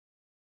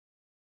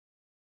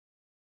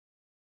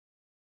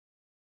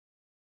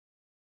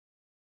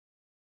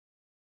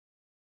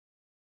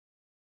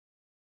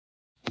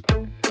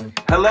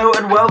Hello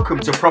and welcome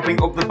to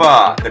Propping Up the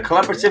Bar, the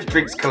collaborative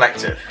drinks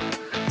collective.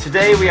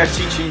 Today we are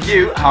teaching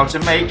you how to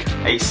make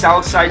a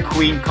Southside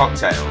Queen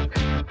cocktail.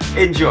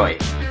 Enjoy!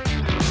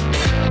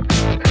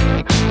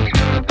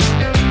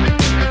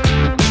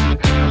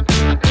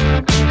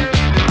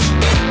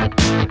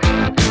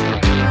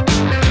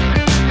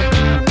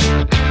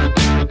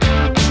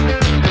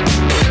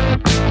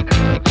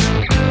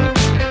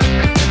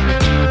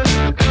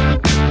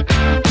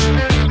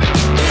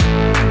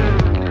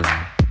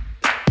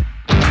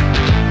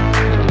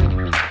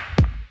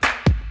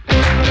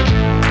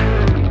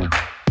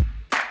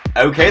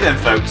 Okay then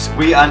folks,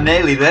 we are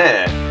nearly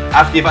there.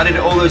 After you've added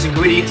all those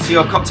ingredients to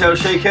your cocktail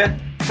shaker,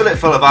 fill it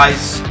full of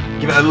ice,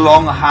 give it a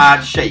long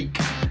hard shake.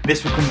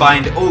 This will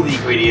combine all the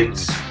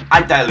ingredients,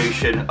 add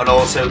dilution and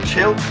also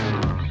chill.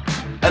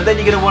 And then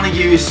you're going to want to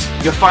use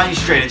your fine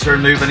strainer to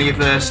remove any of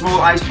the small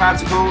ice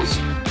particles.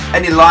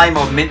 Any lime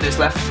or mint that's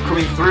left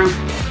coming through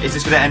is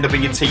just going to end up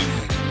in your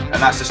teeth,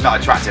 and that's just not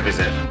attractive, is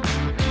it?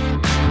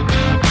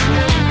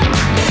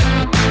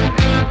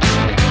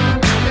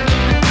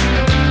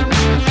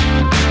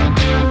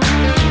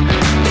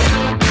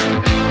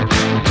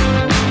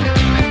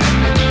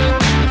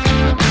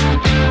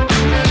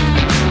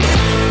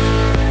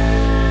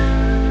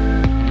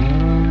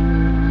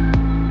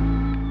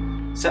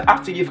 So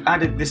after you've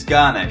added this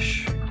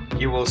garnish,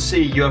 you will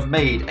see you have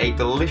made a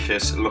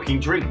delicious looking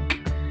drink.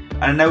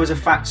 And I know as a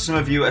fact some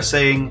of you are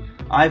saying,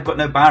 I've got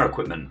no bar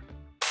equipment.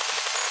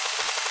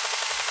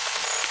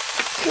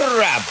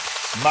 Crab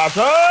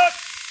smasher!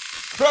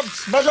 Crab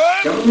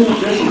smasher! Government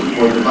officials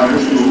report the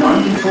virus is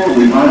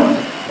non-controllably violent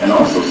and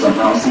also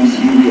somehow seems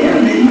to be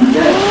reanimating the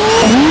dead.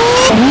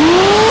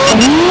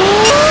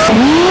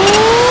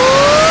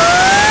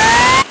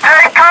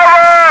 Take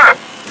cover!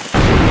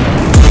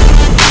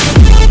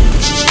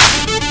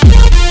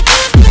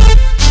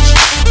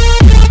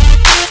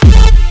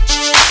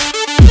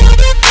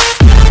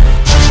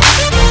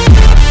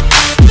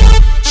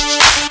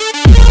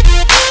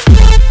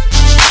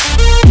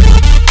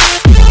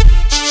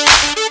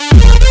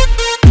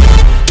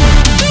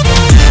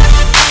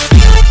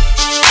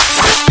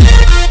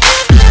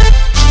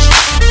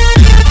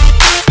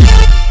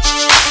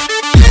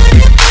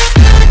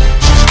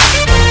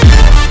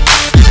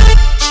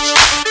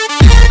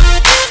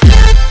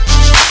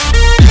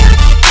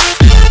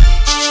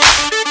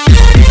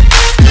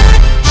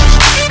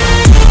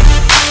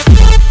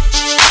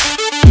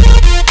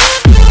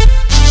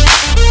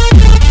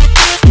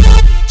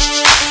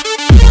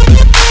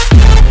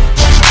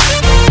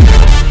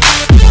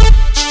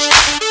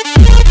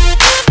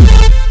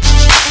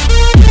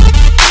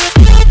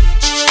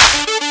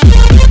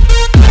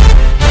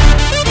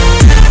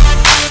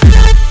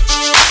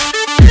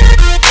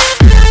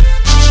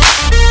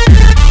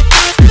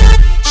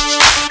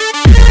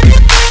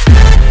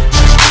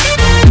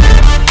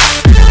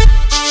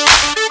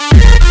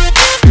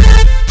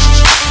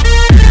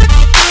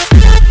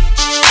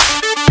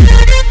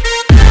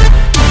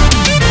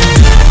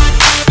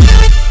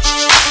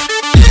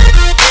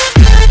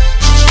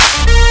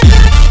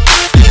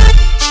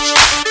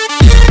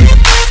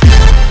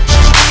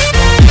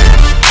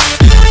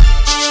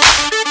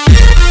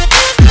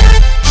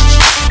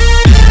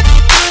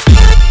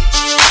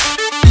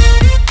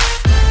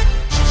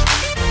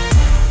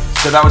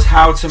 So that was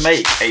how to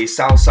make a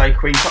Southside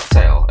Queen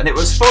cocktail, and it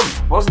was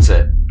fun, wasn't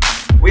it?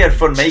 We had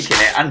fun making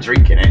it and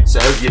drinking it, so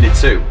I hope you did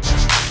too.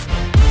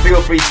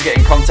 Feel free to get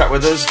in contact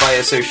with us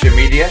via social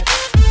media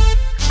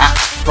at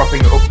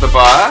Propping Up the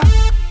Bar.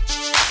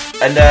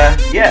 And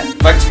yeah,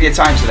 thanks for your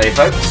time today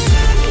folks.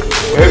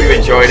 We hope you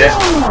enjoyed it,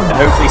 and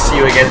hopefully see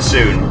you again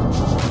soon.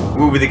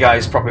 We'll be the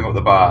guys propping up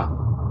the bar.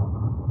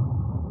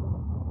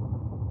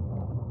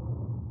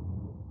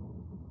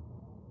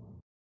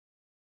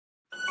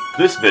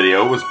 This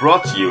video was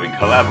brought to you in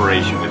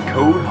collaboration with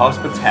Code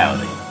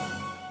Hospitality.